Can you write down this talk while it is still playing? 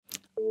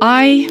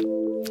I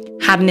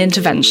had an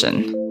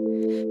intervention.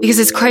 Because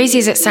as crazy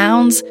as it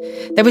sounds,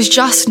 there was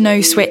just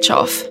no switch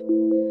off.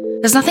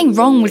 There's nothing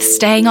wrong with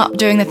staying up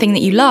doing the thing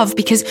that you love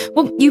because,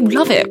 well, you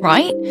love it,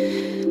 right?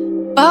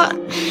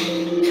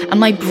 And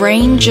my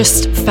brain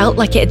just felt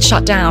like it had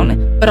shut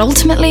down. But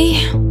ultimately,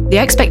 the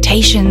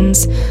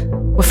expectations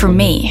were from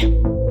me.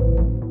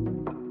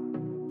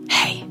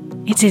 Hey,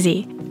 it's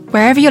Izzy.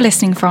 Wherever you're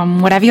listening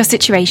from, whatever your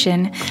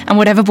situation, and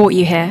whatever brought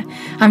you here,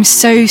 I'm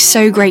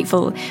so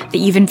grateful that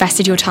you've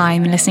invested your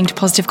time in listening to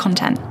positive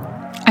content.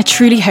 I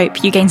truly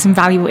hope you gain some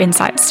valuable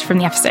insights from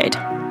the episode.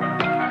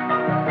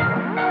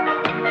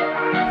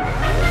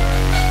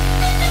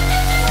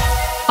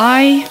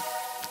 I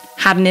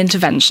had an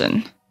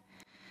intervention.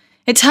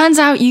 It turns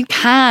out you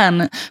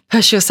can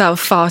push yourself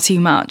far too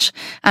much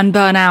and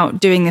burn out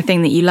doing the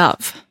thing that you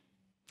love.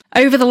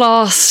 Over the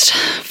last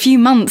few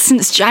months,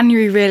 since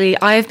January really,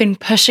 I have been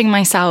pushing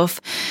myself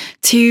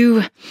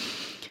to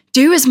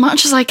do as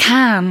much as I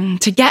can,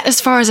 to get as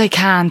far as I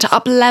can, to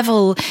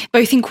up-level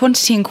both in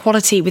quantity and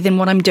quality within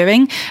what I'm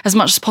doing as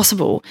much as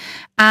possible.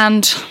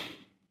 And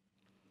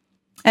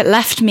it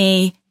left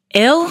me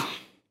ill,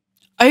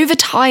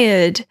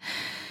 overtired,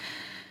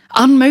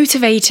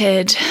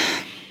 unmotivated,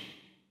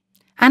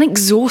 and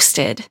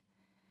exhausted.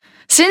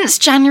 Since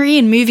January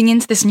and moving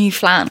into this new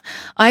flat,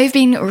 I've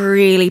been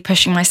really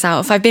pushing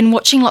myself. I've been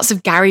watching lots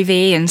of Gary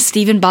Vee and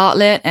Stephen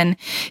Bartlett and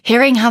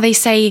hearing how they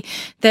say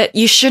that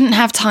you shouldn't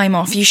have time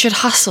off, you should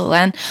hustle.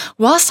 And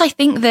whilst I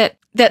think that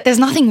there's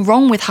nothing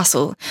wrong with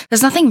hustle,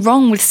 there's nothing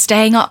wrong with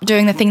staying up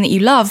doing the thing that you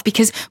love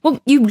because,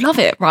 well, you love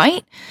it,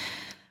 right?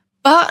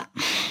 But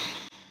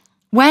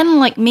when,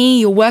 like me,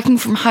 you're working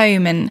from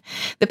home and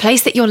the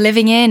place that you're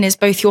living in is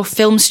both your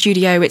film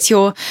studio, it's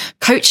your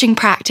coaching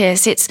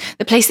practice, it's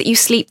the place that you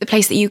sleep, the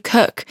place that you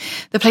cook,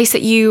 the place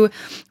that you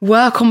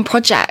work on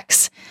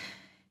projects,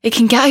 it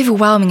can get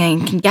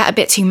overwhelming and can get a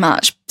bit too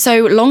much.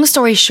 So long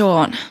story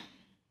short,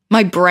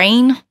 my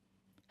brain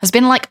has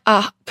been like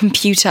a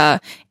computer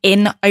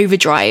in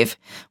overdrive,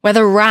 where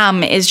the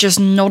RAM is just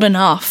not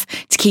enough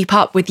to keep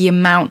up with the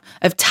amount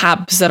of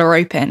tabs that are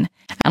open.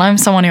 And I'm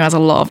someone who has a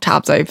lot of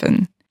tabs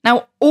open.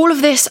 Now, all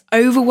of this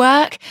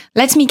overwork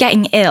led to me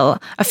getting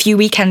ill a few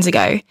weekends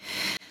ago.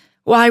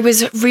 Well, I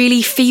was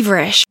really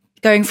feverish,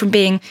 going from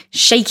being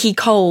shaky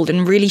cold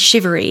and really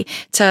shivery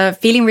to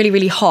feeling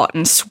really hot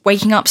and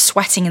waking up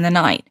sweating in the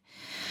night.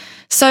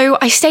 So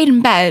I stayed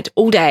in bed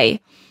all day,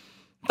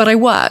 but I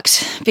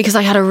worked because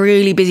I had a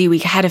really busy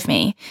week ahead of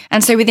me.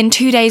 And so within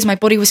 2 days, my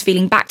body was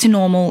feeling back to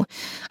normal.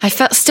 I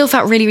still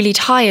felt really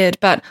tired,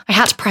 but I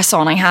had to press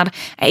on. I had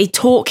a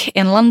talk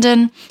in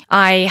London.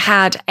 I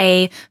had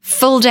a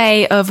full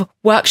day of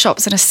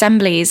workshops and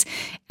assemblies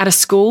at a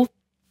school.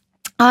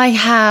 I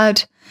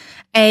had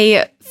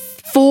a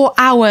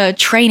 4-hour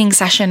training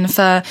session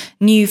for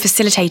new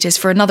facilitators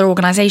for another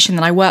organization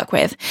that I work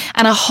with,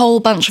 and a whole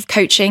bunch of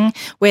coaching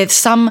with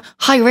some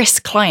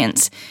high-risk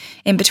clients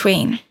in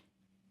between.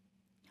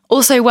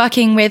 Also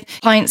working with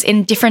clients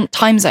in different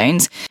time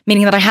zones,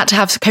 meaning that I had to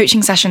have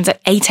coaching sessions at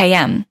 8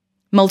 a.m.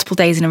 multiple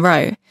days in a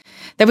row.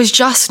 There was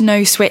just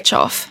no switch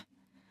off.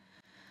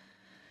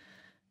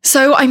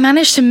 So I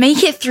managed to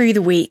make it through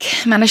the week,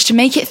 managed to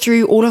make it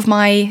through all of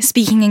my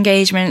speaking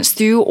engagements,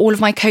 through all of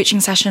my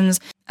coaching sessions,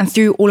 and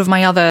through all of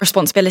my other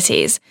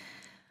responsibilities.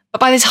 But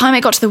by the time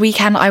it got to the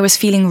weekend, I was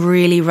feeling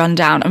really run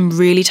down and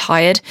really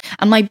tired,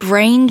 and my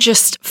brain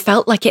just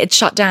felt like it had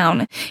shut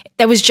down.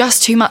 There was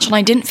just too much, and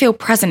I didn't feel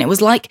present. It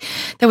was like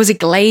there was a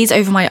glaze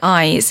over my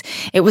eyes.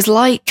 It was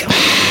like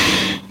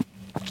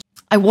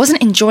I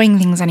wasn't enjoying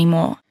things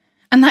anymore.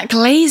 And that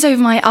glaze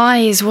over my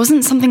eyes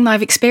wasn't something that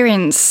I've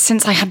experienced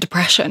since I had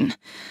depression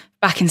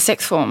back in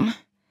sixth form.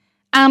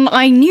 And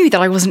I knew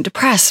that I wasn't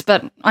depressed,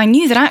 but I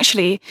knew that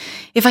actually,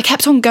 if I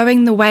kept on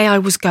going the way I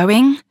was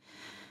going,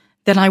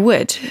 then I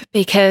would,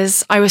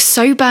 because I was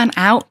so burnt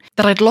out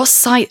that I'd lost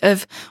sight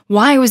of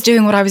why I was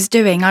doing what I was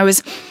doing. I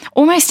was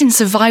almost in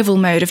survival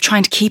mode of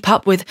trying to keep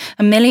up with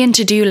a million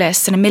to-do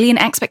lists and a million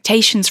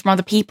expectations from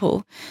other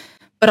people.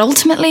 But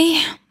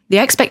ultimately, the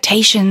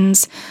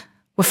expectations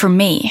were from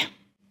me.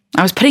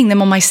 I was putting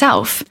them on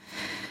myself.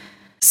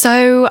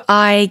 So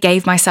I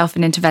gave myself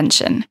an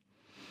intervention.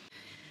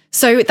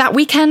 So that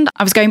weekend,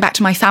 I was going back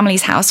to my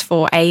family's house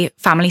for a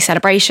family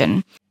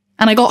celebration.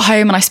 And I got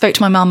home and I spoke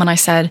to my mum and I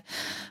said,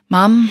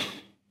 "Mum,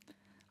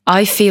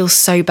 I feel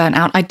so burnt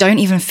out. I don't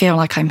even feel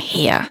like I'm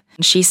here."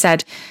 And she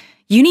said,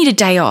 "You need a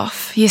day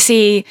off." You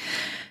see,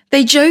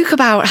 they joke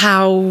about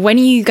how when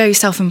you go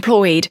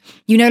self-employed,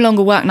 you no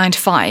longer work 9 to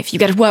 5. You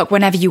get to work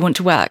whenever you want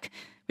to work,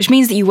 which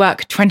means that you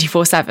work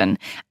 24/7.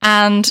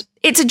 And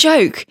it's a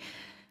joke,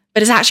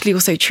 but it's actually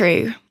also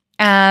true.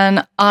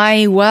 And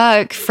I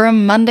work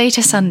from Monday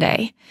to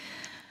Sunday.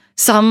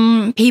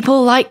 Some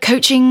people like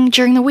coaching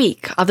during the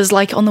week. Others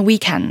like it on the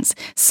weekends.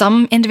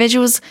 Some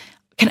individuals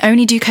can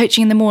only do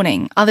coaching in the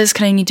morning. Others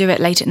can only do it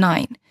late at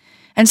night.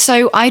 And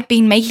so I'd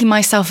been making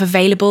myself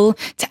available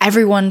to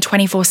everyone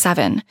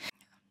 24/7.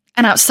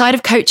 And outside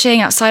of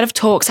coaching, outside of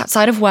talks,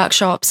 outside of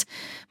workshops,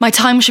 My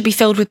time should be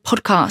filled with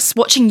podcasts,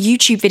 watching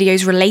YouTube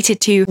videos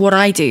related to what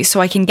I do so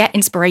I can get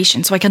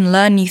inspiration, so I can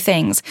learn new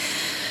things.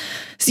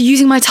 So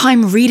using my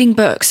time reading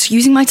books,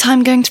 using my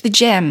time going to the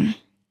gym.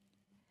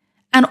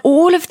 And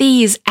all of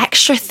these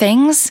extra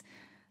things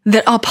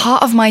that are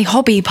part of my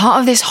hobby, part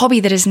of this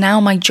hobby that is now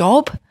my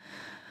job,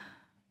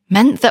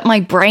 meant that my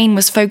brain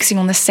was focusing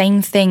on the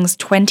same things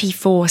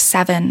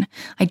 24/7.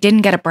 I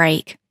didn't get a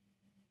break.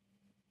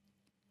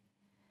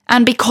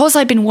 And because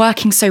I'd been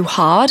working so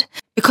hard,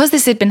 because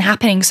this had been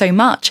happening so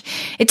much,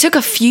 it took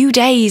a few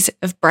days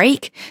of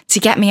break to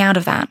get me out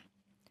of that.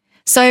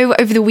 So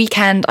over the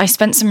weekend, I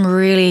spent some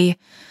really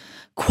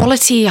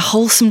quality,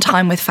 wholesome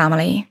time with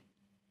family.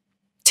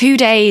 2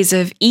 days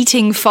of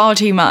eating far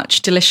too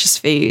much delicious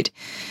food.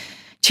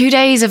 2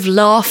 days of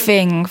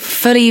laughing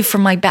fully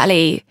from my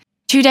belly.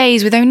 2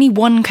 days with only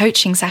one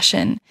coaching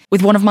session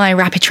with one of my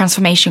rapid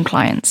transformation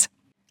clients.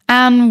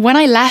 And when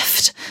I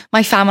left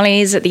my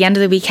family's at the end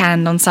of the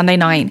weekend on Sunday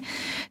night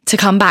to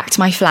come back to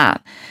my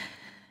flat,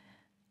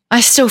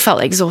 I still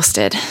felt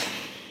exhausted.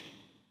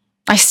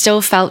 I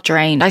still felt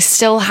drained. I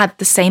still had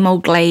the same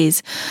old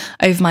glaze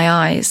over my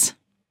eyes.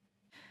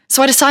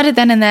 So I decided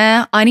then and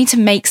there, I need to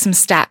make some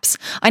steps.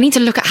 I need to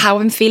look at how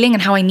I'm feeling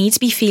and how I need to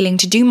be feeling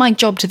to do my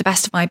job to the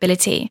best of my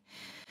ability.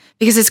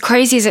 Because as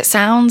crazy as it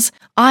sounds,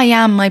 I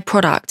am my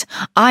product.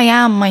 I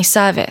am my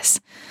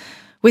service.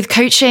 With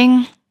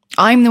coaching,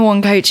 I'm the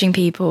one coaching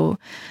people.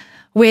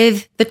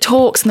 With the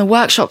talks and the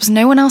workshops,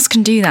 no one else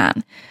can do that.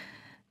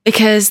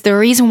 Because the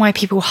reason why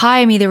people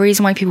hire me, the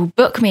reason why people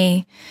book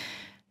me,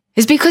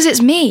 is because it's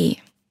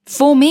me,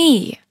 for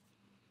me.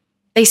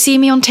 They see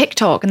me on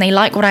TikTok and they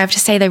like what I have to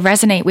say, they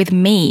resonate with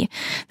me.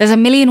 There's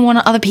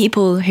 1,000,001 other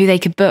people who they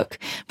could book,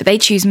 but they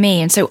choose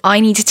me, and so I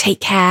need to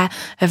take care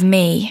of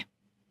me.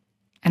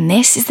 And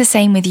this is the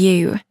same with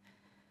you.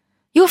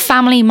 Your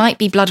family might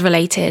be blood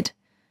related.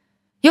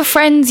 Your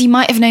friends you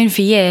might have known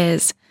for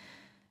years.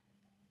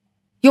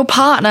 Your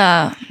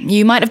partner,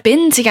 you might have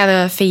been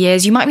together for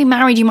years. You might be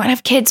married, you might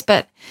have kids,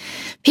 but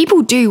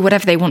people do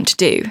whatever they want to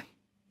do.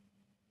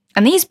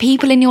 And these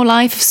people in your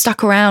life have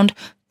stuck around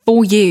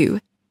for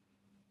you.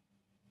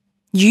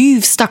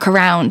 You've stuck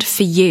around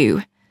for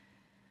you.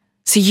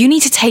 So you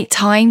need to take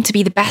time to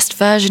be the best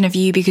version of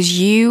you, because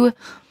you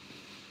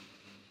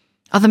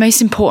are the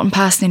most important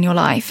person in your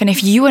life. And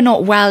if you are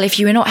not well, if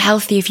you are not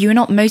healthy, if you are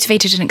not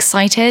motivated and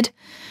excited,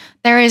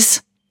 there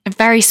is a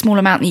very small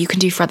amount that you can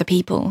do for other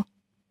people.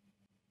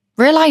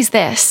 Realize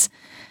this.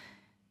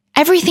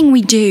 Everything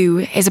we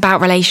do is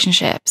about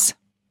relationships.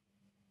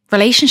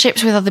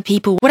 Relationships with other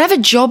people. Whatever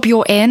job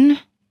you're in,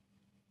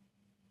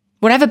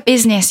 whatever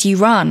business you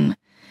run,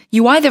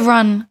 you either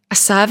run a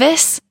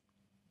service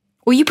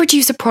or you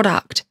produce a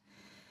product.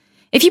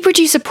 If you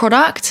produce a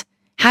product,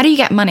 how do you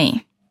get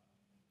money?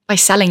 By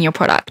selling your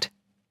product.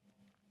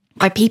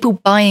 By people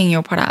buying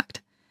your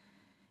product.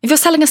 If you're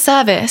selling a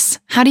service,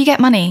 how do you get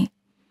money?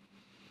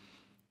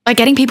 By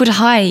getting people to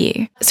hire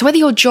you. So whether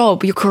your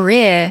job, your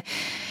career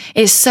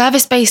is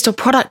service-based or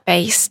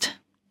product-based,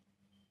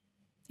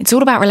 it's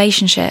all about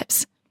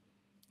relationships.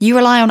 You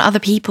rely on other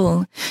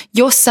people.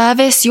 Your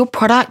service, your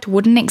product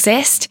wouldn't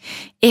exist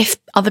if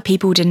other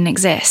people didn't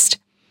exist.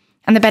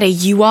 And the better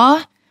you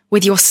are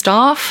with your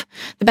staff,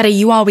 the better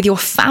you are with your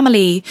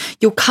family,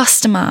 your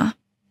customer,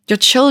 your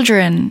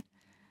children,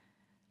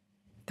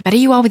 the better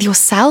you are with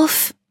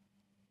yourself,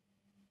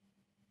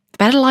 the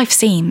better life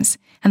seems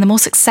and the more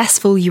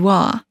successful you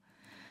are.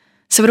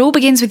 So it all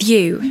begins with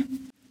you.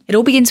 It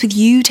all begins with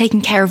you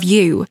taking care of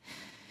you.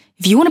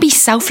 If you want to be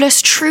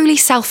selfless, truly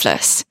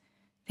selfless,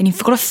 then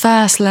you've got to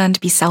first learn to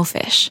be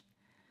selfish.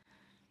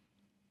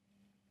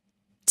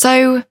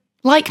 So,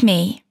 like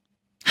me,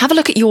 have a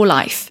look at your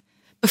life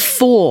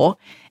before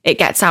it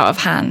gets out of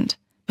hand,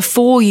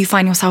 before you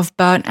find yourself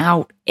burnt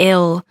out,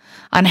 ill,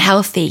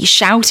 unhealthy,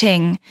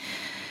 shouting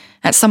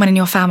at someone in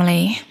your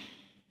family.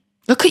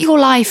 Look at your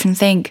life and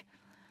think,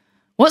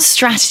 what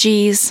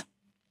strategies,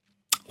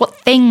 what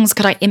things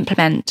could I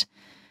implement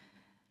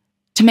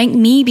to make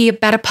me be a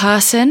better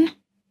person,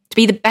 to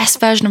be the best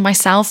version of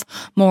myself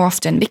more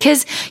often?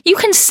 Because you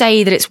can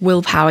say that it's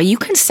willpower, you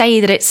can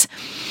say that it's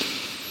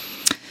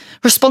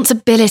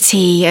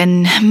responsibility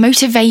and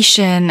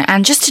motivation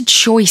and just a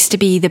choice to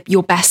be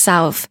your best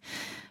self.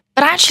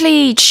 But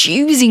actually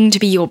choosing to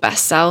be your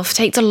best self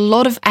takes a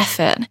lot of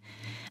effort.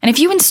 And if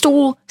you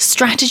install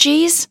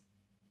strategies,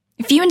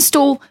 if you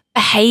install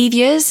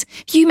behaviors,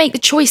 if you make the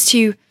choice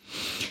to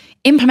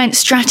implement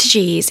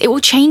strategies, it will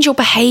change your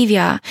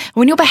behavior.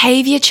 When your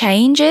behavior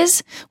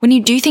changes, when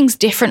you do things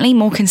differently,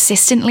 more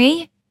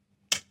consistently,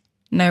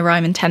 no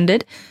rhyme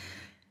intended,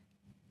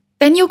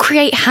 then you'll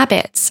create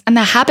habits, and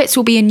the habits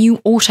will be a new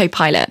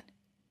autopilot.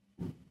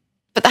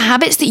 But the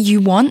habits that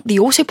you want, the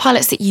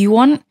autopilots that you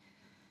want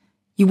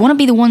to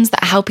be the ones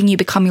that are helping you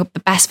become the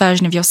best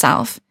version of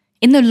yourself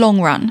in the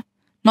long run,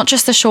 not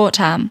just the short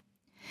term.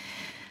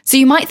 So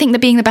you might think that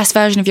being the best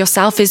version of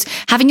yourself is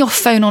having your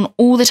phone on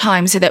all the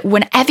time so that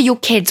whenever your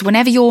kids,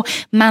 whenever your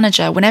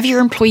manager, whenever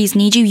your employees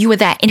need you, you are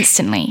there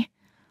instantly.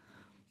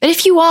 But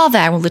if you are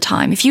there all the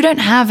time, if you don't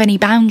have any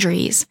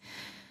boundaries,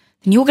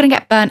 then you're going to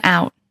get burnt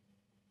out.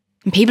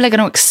 And people are going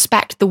to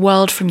expect the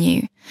world from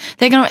you.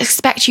 They're going to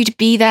expect you to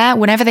be there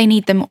whenever they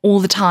need them all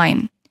the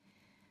time.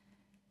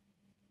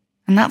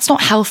 And that's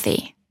not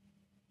healthy.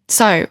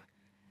 So,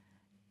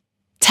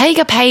 take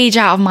a page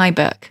out of my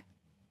book.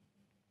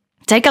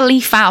 Take a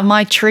leaf out of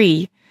my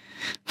tree,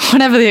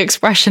 whatever the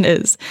expression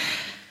is,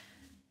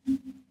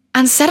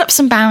 and set up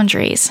some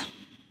boundaries.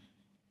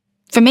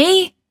 For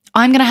me,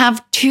 I'm going to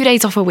have 2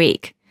 days off a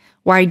week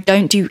where I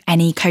don't do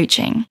any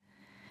coaching.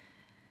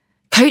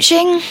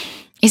 Coaching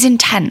is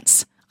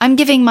intense. I'm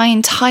giving my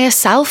entire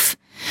self,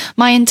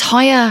 my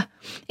entire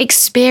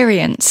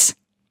experience,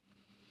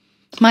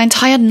 my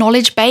entire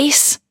knowledge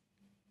base,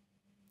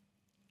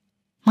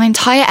 my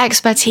entire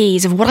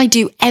expertise of what I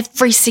do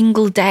every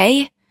single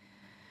day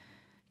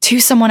to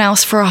someone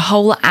else for a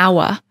whole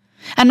hour.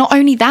 And not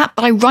only that,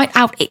 but I write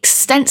out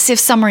extensive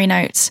summary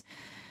notes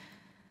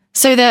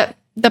so that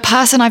the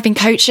person I've been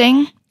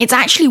coaching, it's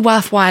actually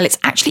worthwhile, it's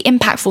actually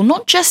impactful,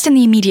 not just in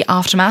the immediate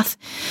aftermath,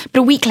 but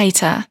a week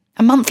later,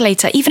 a month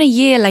later, even a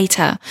year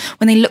later,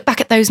 when they look back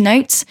at those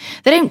notes,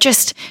 they don't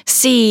just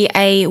see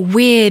a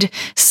weird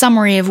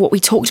summary of what we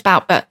talked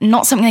about, but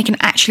not something they can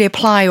actually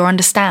apply or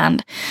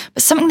understand,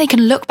 but something they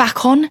can look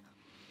back on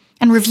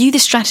and review the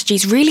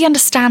strategies, really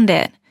understand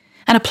it,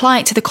 and apply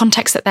it to the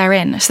context that they're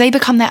in, so they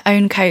become their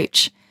own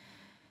coach.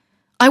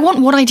 I want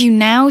what I do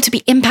now to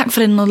be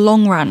impactful in the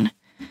long run,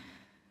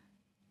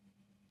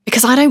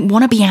 because I don't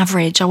want to be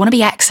average, I want to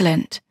be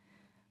excellent.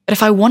 But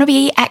if I want to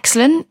be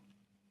excellent,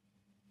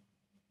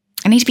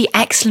 I need to be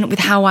excellent with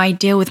how I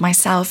deal with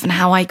myself and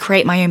how I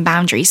create my own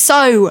boundaries.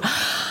 So,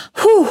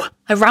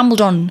 I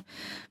rambled on,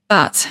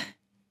 but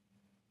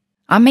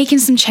I'm making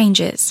some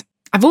changes.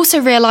 I've also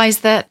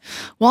realized that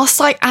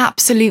whilst I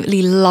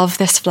absolutely love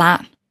this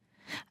flat,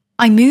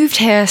 I moved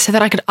here so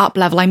that I could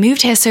uplevel. I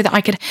moved here so that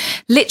I could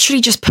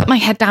literally just put my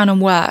head down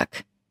and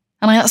work.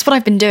 And that's what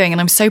I've been doing,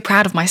 and I'm so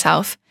proud of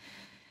myself.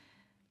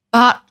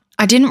 But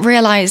I didn't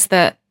realize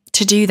that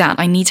to do that,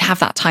 I need to have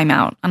that time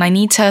out, and I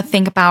need to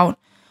think about,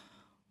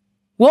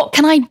 what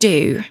can I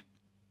do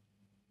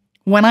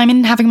when I'm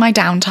in having my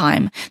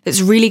downtime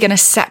that's really going to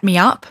set me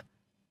up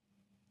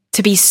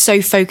to be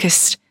so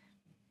focused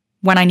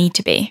when I need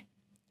to be?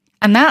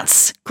 And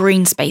that's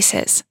green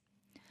spaces.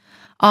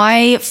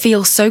 I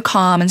feel so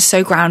calm and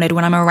so grounded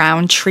when I'm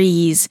around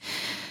trees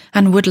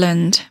and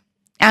woodland.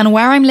 And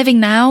where I'm living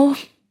now,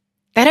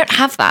 they don't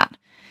have that.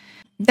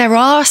 There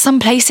are some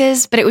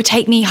places, but it would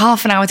take me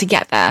half an hour to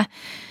get there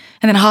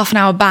and then half an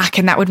hour back,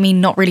 and that would mean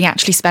not really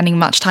actually spending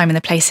much time in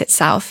the place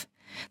itself.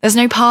 There's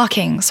no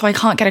parking, so I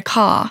can't get a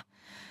car.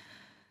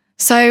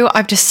 So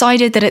I've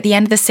decided that at the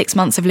end of the 6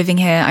 months of living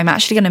here, I'm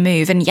actually going to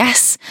move. And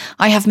yes,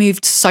 I have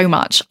moved so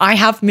much. I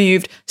have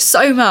moved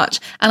so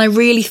much. And I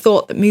really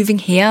thought that moving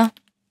here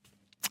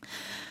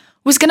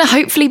was going to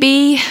hopefully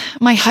be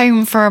my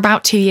home for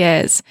about 2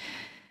 years.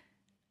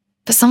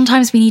 But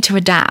sometimes we need to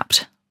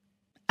adapt.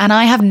 And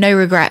I have no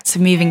regrets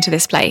of moving to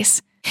this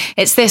place.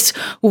 It's this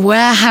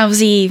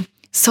warehousey,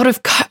 sort of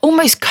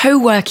almost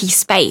co-worky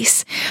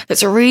space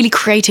that's really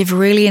creative,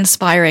 really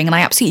inspiring, and I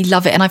absolutely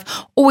love it. And I've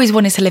always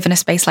wanted to live in a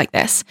space like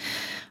this.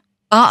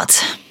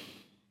 But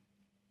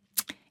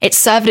it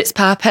served its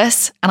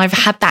purpose, and I've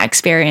had that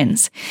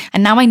experience.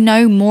 And now I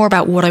know more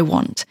about what I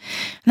want.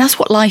 And that's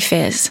what life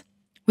is.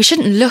 We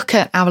shouldn't look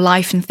at our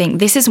life and think,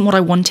 this isn't what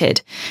I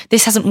wanted.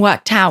 This hasn't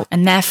worked out,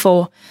 and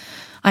therefore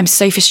I'm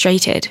so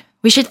frustrated.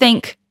 We should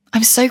think,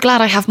 I'm so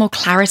glad I have more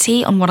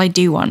clarity on what I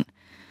do want.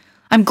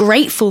 I'm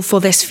grateful for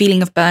this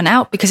feeling of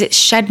burnout because it's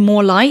shed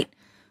more light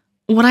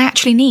on what I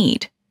actually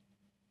need.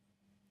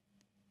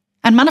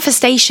 And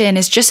manifestation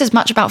is just as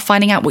much about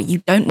finding out what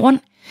you don't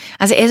want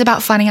as it is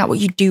about finding out what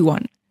you do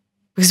want.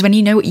 Because when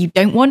you know what you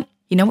don't want,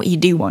 you know what you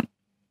do want,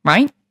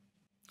 right?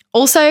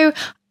 Also,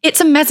 it's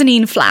a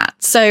mezzanine flat.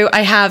 So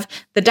I have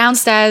the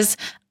downstairs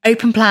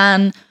open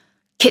plan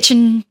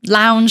kitchen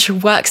lounge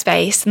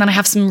workspace, and then I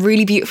have some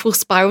really beautiful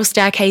spiral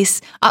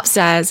staircase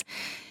upstairs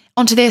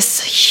onto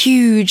this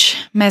huge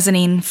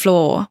mezzanine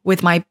floor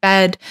with my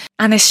bed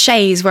and this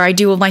chaise where I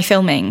do all my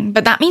filming.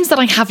 But that means that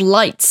I have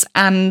lights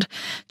and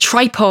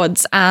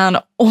tripods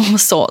and all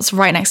sorts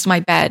right next to my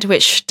bed,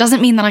 which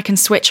doesn't mean that I can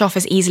switch off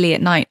as easily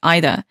at night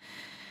either.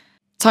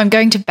 So I'm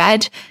going to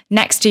bed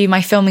next to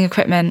my filming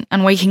equipment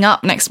and waking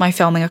up next to my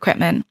filming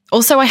equipment.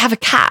 Also, I have a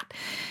cat,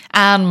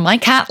 and my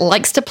cat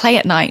likes to play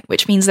at night,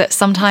 which means that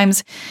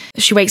sometimes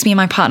she wakes me and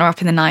my partner up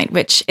in the night,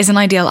 which isn't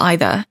ideal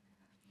either.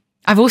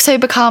 I've also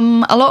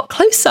become a lot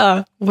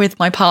closer with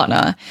my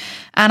partner,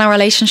 and our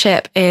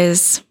relationship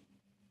is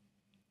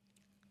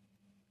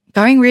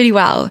going really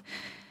well.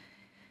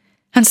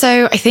 And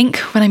so I think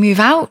when I move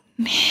out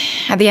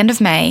at the end of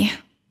May,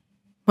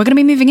 we're going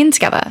to be moving in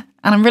together,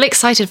 and I'm really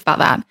excited about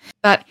that.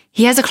 But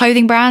he has a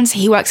clothing brand, so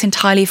he works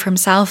entirely for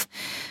himself.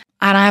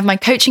 And I have my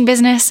coaching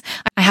business.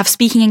 I have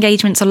speaking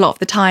engagements a lot of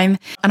the time.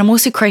 And I'm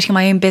also creating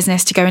my own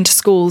business to go into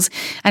schools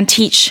and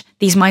teach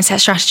these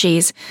mindset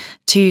strategies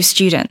to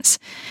students.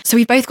 So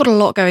we've both got a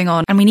lot going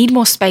on, and we need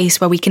more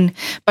space where we can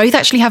both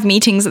actually have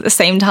meetings at the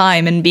same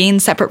time and be in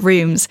separate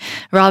rooms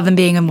rather than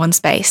being in one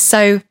space.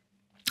 So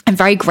I'm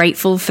very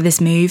grateful for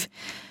this move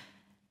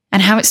and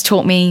how it's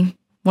taught me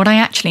what I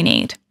actually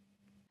need.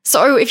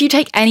 So if you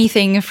take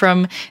anything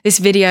from this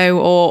video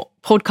or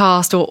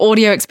podcast or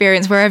audio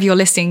experience, wherever you're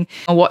listening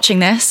or watching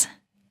this,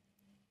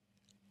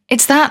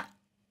 it's that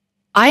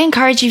I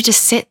encourage you to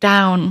sit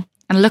down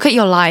and look at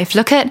your life.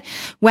 Look at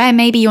where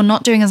maybe you're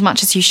not doing as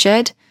much as you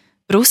should,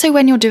 but also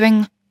when you're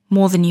doing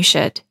more than you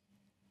should.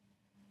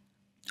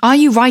 Are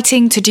you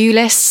writing to-do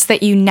lists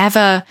that you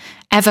never,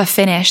 ever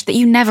finish, that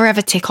you never,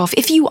 ever tick off?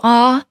 If you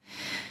are,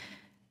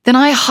 then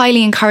I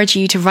highly encourage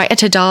you to write a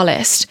to-do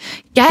list.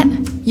 Get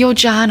your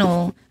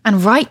journal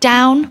and write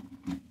down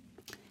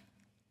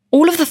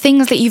all of the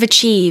things that you've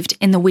achieved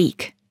in the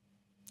week.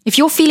 If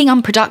you're feeling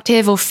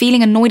unproductive or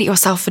feeling annoyed at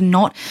yourself for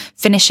not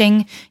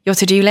finishing your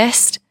to-do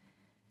list,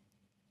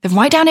 then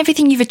write down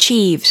everything you've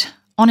achieved.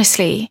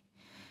 Honestly,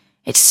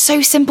 it's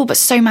so simple but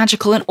so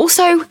magical. And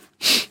also,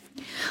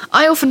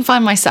 I often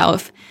find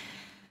myself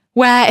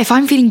where if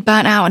I'm feeling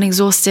burnt out and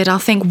exhausted, I'll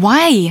think,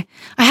 why?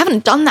 I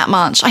haven't done that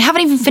much. I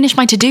haven't even finished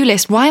my to-do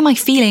list. Why am I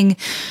feeling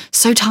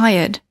so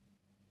tired?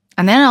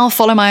 And then I'll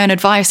follow my own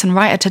advice and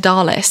write a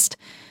to-do list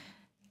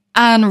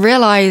and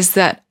realize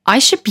that I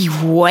should be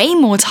way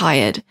more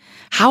tired.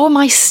 How am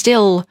I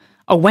still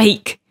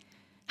awake?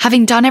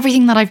 Having done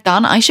everything that I've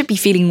done, I should be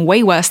feeling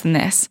way worse than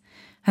this.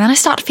 And then I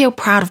start to feel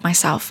proud of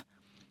myself.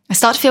 I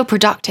start to feel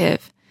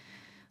productive.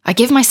 I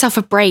give myself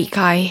a break.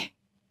 I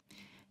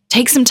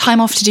take some time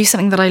off to do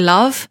something that I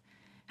love,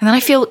 and then I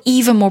feel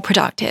even more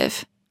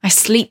productive. I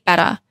sleep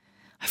better.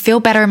 I feel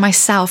better in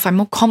myself. I'm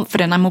more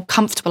confident. I'm more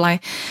comfortable.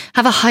 I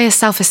have a higher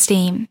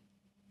self-esteem.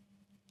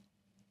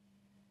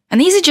 And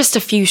these are just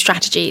a few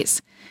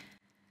strategies.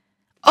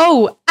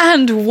 Oh,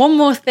 and one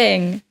more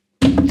thing.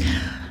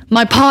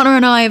 My partner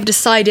and I have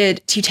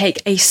decided to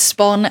take a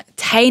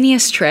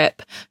spontaneous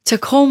trip to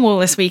Cornwall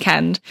this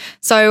weekend.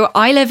 So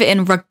I live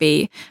in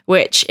Rugby,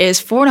 which is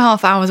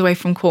 4.5 hours away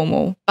from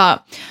Cornwall,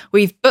 but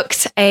we've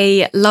booked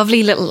a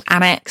lovely little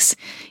annex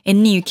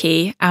in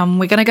Newquay, and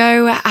we're going to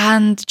go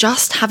and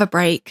just have a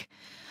break.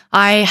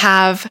 I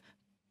have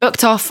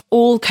booked off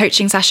all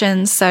coaching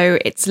sessions, so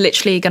it's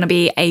literally going to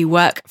be a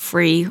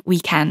work-free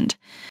weekend.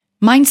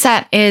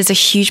 Mindset is a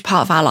huge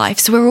part of our life,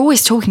 so we're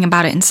always talking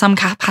about it in some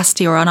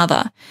capacity or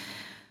another.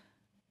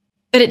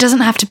 But it doesn't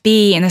have to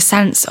be in the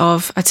sense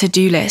of a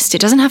to-do list.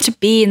 It doesn't have to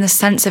be in the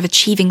sense of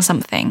achieving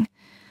something.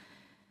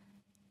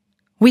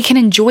 We can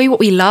enjoy what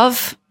we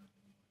love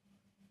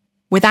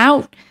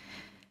without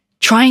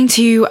trying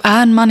to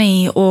earn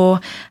money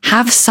or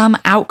have some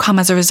outcome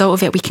as a result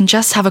of it. We can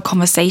just have a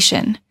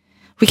conversation.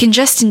 We can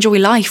just enjoy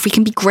life. We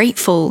can be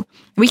grateful.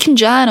 We can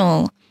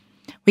journal.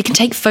 We can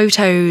take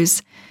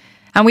photos.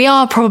 And we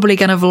are probably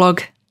going to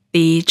vlog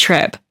the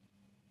trip.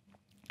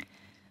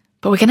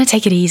 But we're going to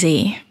take it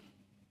easy.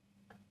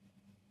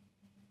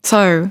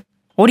 So,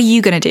 what are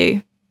you going to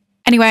do?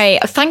 Anyway,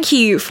 thank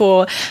you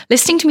for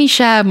listening to me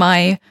share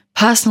my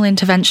personal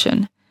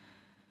intervention.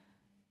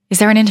 Is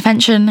there an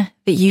intervention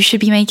that you should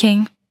be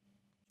making?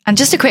 And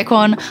just a quick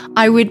one,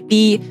 I would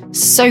be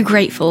so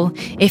grateful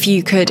if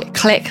you could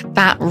click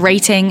that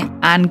rating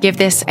and give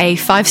this a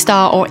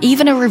 5-star or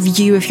even a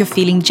review if you're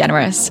feeling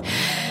generous.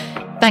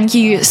 Thank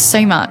you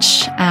so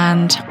much.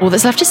 And all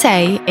that's left to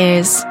say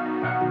is,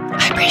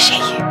 I appreciate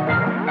you.